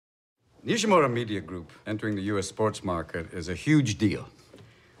Nishimura Media Group entering the U.S. sports market is a huge deal.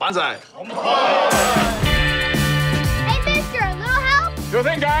 Banzai! Hey, mister, a little help? Sure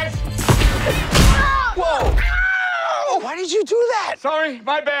thing, guys! Whoa! Ow! Why did you do that? Sorry,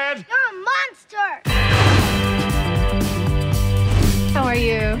 my bad. You're a monster! How are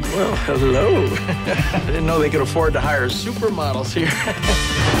you? Well, hello. I didn't know they could afford to hire supermodels here.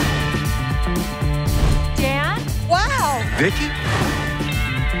 Dan? Wow! Vicky?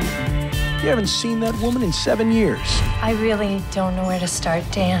 You haven't seen that woman in 7 years. I really don't know where to start,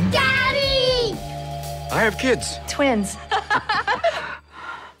 Dan. Daddy! I have kids. Twins.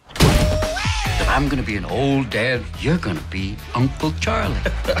 If I'm gonna be an old dad, you're gonna be Uncle Charlie.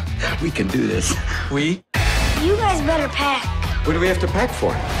 We can do this. We? You guys better pack. What do we have to pack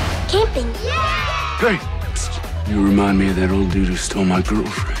for? Camping. Yeah! Hey! You remind me of that old dude who stole my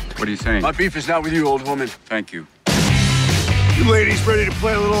girlfriend. What are you saying? My beef is not with you, old woman. Thank you. You ladies ready to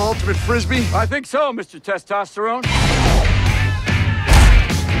play a little ultimate frisbee? I think so, Mr. Testosterone.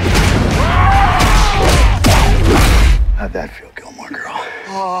 How'd that feel, Gilmore girl?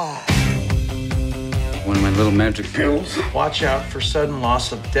 One of my little magic pills. Watch out for sudden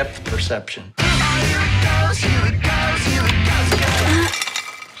loss of depth perception. I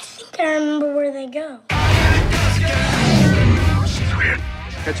think I remember where they go. It's weird.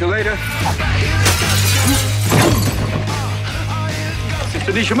 Catch you later.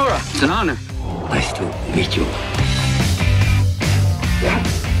 Mr. Nishimura, it's an honor. Nice to meet you.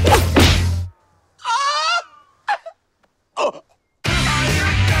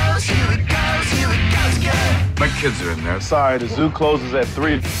 My kids are in there. Sorry, the zoo closes at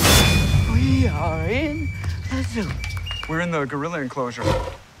 3. We are in the zoo. We're in the gorilla enclosure.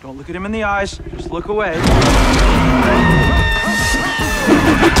 Don't look at him in the eyes. Just look away.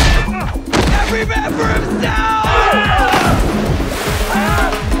 Every man for himself!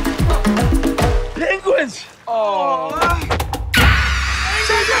 Penguins! Oh.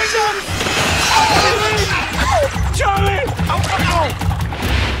 Charlie!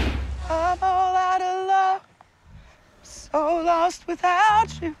 I'm all out of love, so lost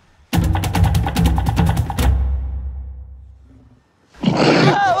without you.